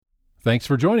Thanks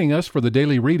for joining us for the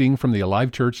daily reading from the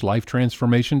Alive Church Life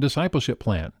Transformation Discipleship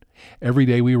Plan. Every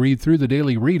day we read through the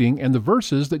daily reading and the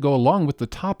verses that go along with the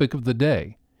topic of the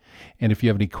day. And if you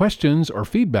have any questions or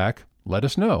feedback, let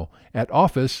us know at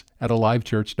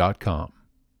office@alivechurch.com.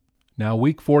 Now,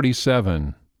 week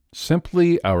 47.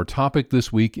 Simply, our topic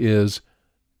this week is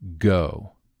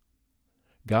Go.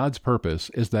 God's purpose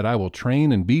is that I will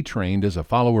train and be trained as a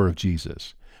follower of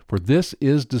Jesus, for this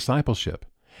is discipleship.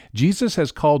 Jesus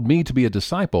has called me to be a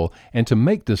disciple and to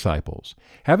make disciples.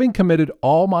 Having committed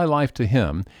all my life to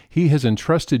Him, He has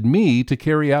entrusted me to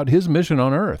carry out His mission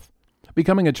on earth.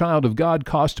 Becoming a child of God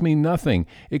cost me nothing.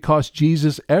 It cost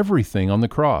Jesus everything on the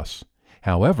cross.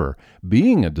 However,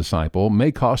 being a disciple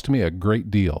may cost me a great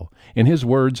deal. In His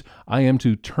words, I am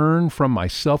to turn from my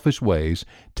selfish ways,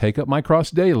 take up my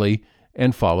cross daily,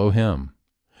 and follow Him.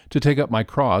 To take up my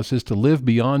cross is to live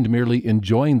beyond merely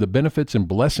enjoying the benefits and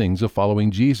blessings of following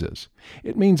Jesus.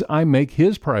 It means I make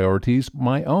His priorities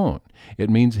my own. It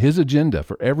means His agenda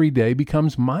for every day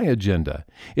becomes my agenda.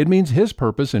 It means His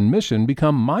purpose and mission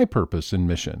become my purpose and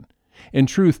mission. In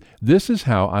truth, this is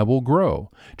how I will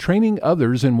grow. Training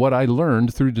others in what I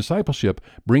learned through discipleship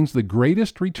brings the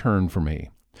greatest return for me.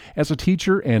 As a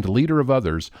teacher and leader of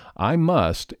others, I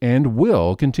must and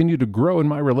will continue to grow in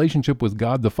my relationship with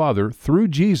God the Father through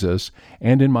Jesus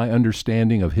and in my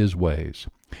understanding of His ways.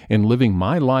 In living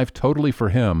my life totally for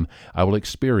Him, I will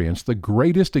experience the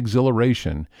greatest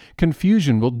exhilaration.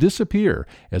 Confusion will disappear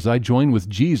as I join with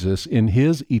Jesus in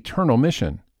His eternal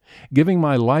mission. Giving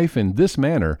my life in this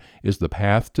manner is the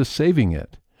path to saving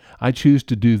it. I choose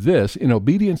to do this in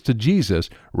obedience to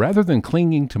Jesus rather than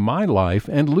clinging to my life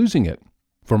and losing it.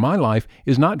 For my life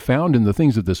is not found in the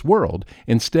things of this world.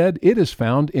 Instead, it is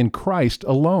found in Christ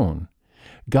alone.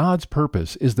 God's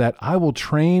purpose is that I will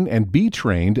train and be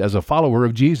trained as a follower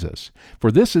of Jesus.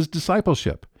 For this is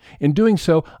discipleship. In doing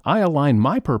so, I align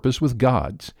my purpose with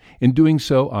God's. In doing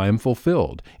so, I am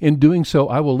fulfilled. In doing so,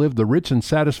 I will live the rich and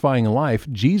satisfying life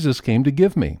Jesus came to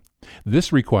give me.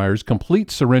 This requires complete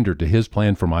surrender to His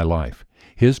plan for my life.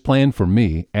 His plan for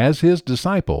me, as His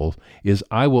disciple, is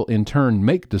I will in turn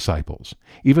make disciples.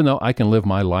 Even though I can live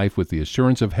my life with the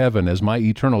assurance of heaven as my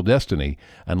eternal destiny,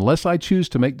 unless I choose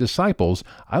to make disciples,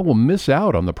 I will miss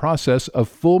out on the process of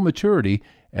full maturity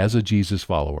as a Jesus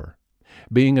follower.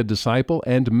 Being a disciple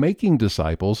and making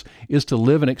disciples is to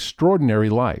live an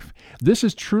extraordinary life. This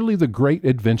is truly the great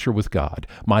adventure with God,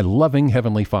 my loving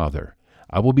Heavenly Father.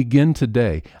 I will begin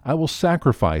today. I will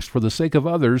sacrifice for the sake of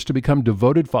others to become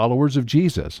devoted followers of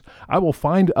Jesus. I will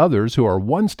find others who are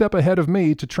one step ahead of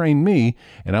me to train me,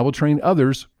 and I will train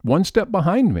others one step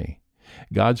behind me.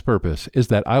 God's purpose is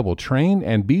that I will train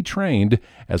and be trained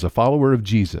as a follower of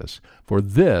Jesus, for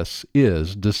this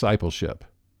is discipleship.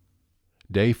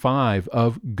 Day 5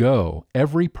 of Go.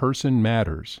 Every person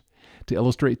matters. To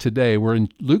illustrate today, we're in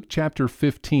Luke chapter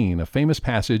 15, a famous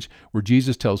passage where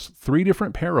Jesus tells 3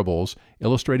 different parables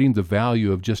illustrating the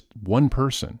value of just one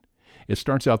person. It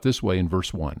starts out this way in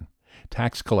verse 1.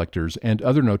 Tax collectors and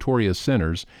other notorious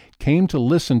sinners came to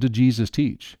listen to Jesus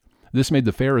teach. This made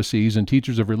the Pharisees and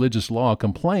teachers of religious law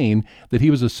complain that He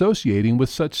was associating with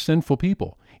such sinful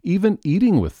people, even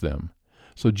eating with them.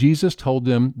 So Jesus told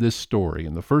them this story,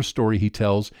 and the first story He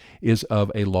tells is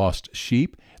of a lost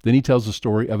sheep. Then He tells the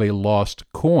story of a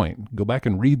lost coin. Go back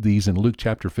and read these in Luke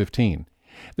chapter 15.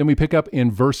 Then we pick up in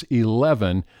verse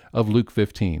 11 of Luke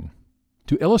 15.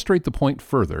 To illustrate the point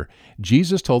further,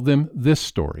 Jesus told them this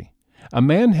story. A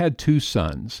man had 2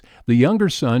 sons. The younger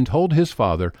son told his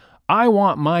father, "I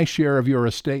want my share of your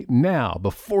estate now,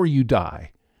 before you die."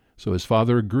 So his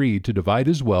father agreed to divide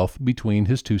his wealth between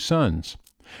his 2 sons.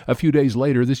 A few days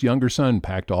later, this younger son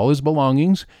packed all his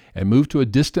belongings and moved to a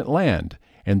distant land,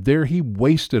 and there he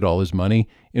wasted all his money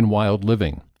in wild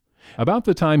living. About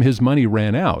the time his money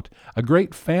ran out, a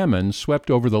great famine swept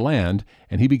over the land,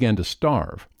 and he began to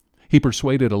starve. He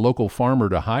persuaded a local farmer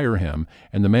to hire him,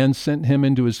 and the man sent him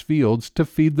into his fields to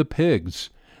feed the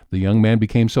pigs. The young man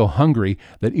became so hungry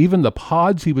that even the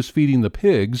pods he was feeding the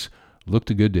pigs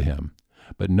looked good to him,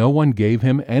 but no one gave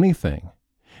him anything.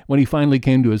 When he finally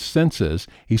came to his senses,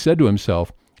 he said to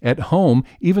himself, "At home,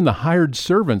 even the hired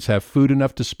servants have food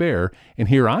enough to spare, and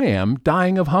here I am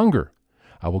dying of hunger.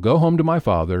 I will go home to my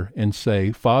father and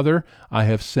say, 'Father, I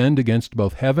have sinned against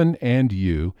both heaven and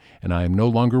you, and I am no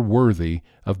longer worthy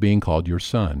of being called your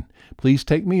son. Please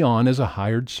take me on as a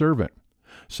hired servant.'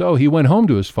 So he went home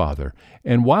to his father,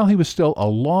 and while he was still a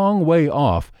long way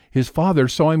off, his father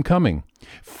saw him coming.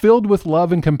 Filled with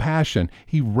love and compassion,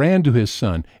 he ran to his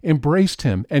son, embraced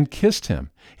him, and kissed him.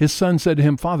 His son said to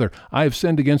him, 'Father, I have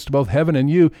sinned against both heaven and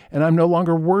you, and I am no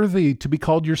longer worthy to be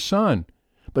called your son.'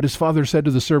 But his father said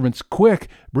to the servants, "Quick,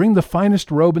 bring the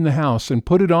finest robe in the house and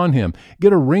put it on him.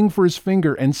 Get a ring for his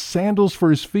finger and sandals for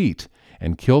his feet,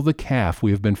 and kill the calf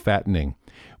we have been fattening.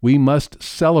 We must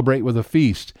celebrate with a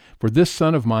feast, for this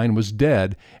son of mine was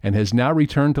dead and has now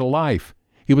returned to life.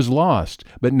 He was lost,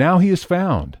 but now he is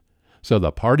found." So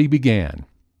the party began.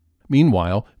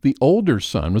 Meanwhile, the older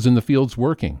son was in the fields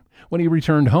working. When he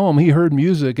returned home, he heard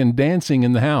music and dancing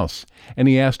in the house, and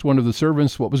he asked one of the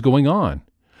servants what was going on.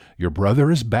 "Your brother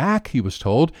is back," he was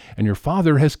told, "and your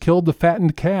father has killed the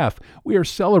fattened calf. We are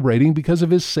celebrating because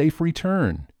of his safe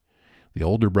return." The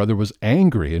older brother was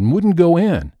angry and wouldn't go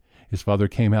in. His father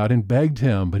came out and begged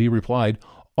him, but he replied,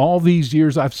 "All these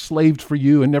years I've slaved for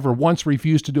you and never once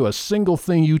refused to do a single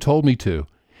thing you told me to.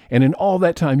 And in all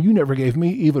that time you never gave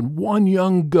me even one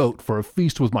young goat for a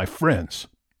feast with my friends.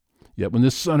 Yet when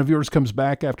this son of yours comes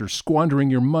back after squandering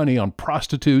your money on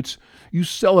prostitutes, you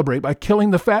celebrate by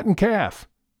killing the fattened calf."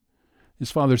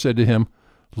 His father said to him,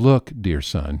 "Look, dear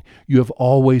son, you have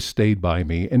always stayed by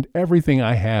me, and everything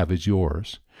I have is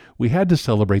yours. We had to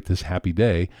celebrate this happy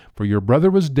day, for your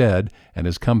brother was dead and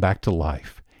has come back to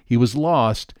life. He was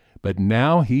lost, but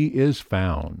now he is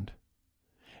found."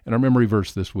 And our memory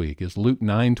verse this week is Luke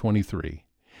 9:23.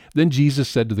 Then Jesus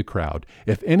said to the crowd,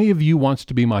 "If any of you wants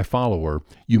to be my follower,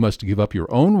 you must give up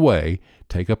your own way,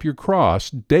 take up your cross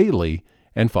daily,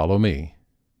 and follow me."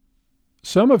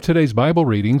 Some of today's Bible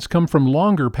readings come from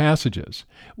longer passages.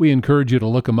 We encourage you to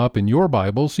look them up in your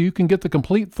Bible so you can get the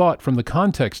complete thought from the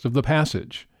context of the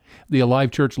passage. The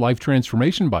Alive Church Life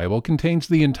Transformation Bible contains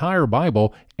the entire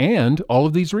Bible and all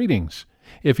of these readings.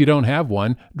 If you don't have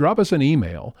one, drop us an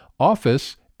email,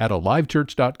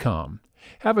 office@alivechurch.com.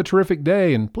 Have a terrific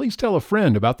day, and please tell a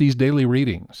friend about these daily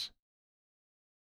readings.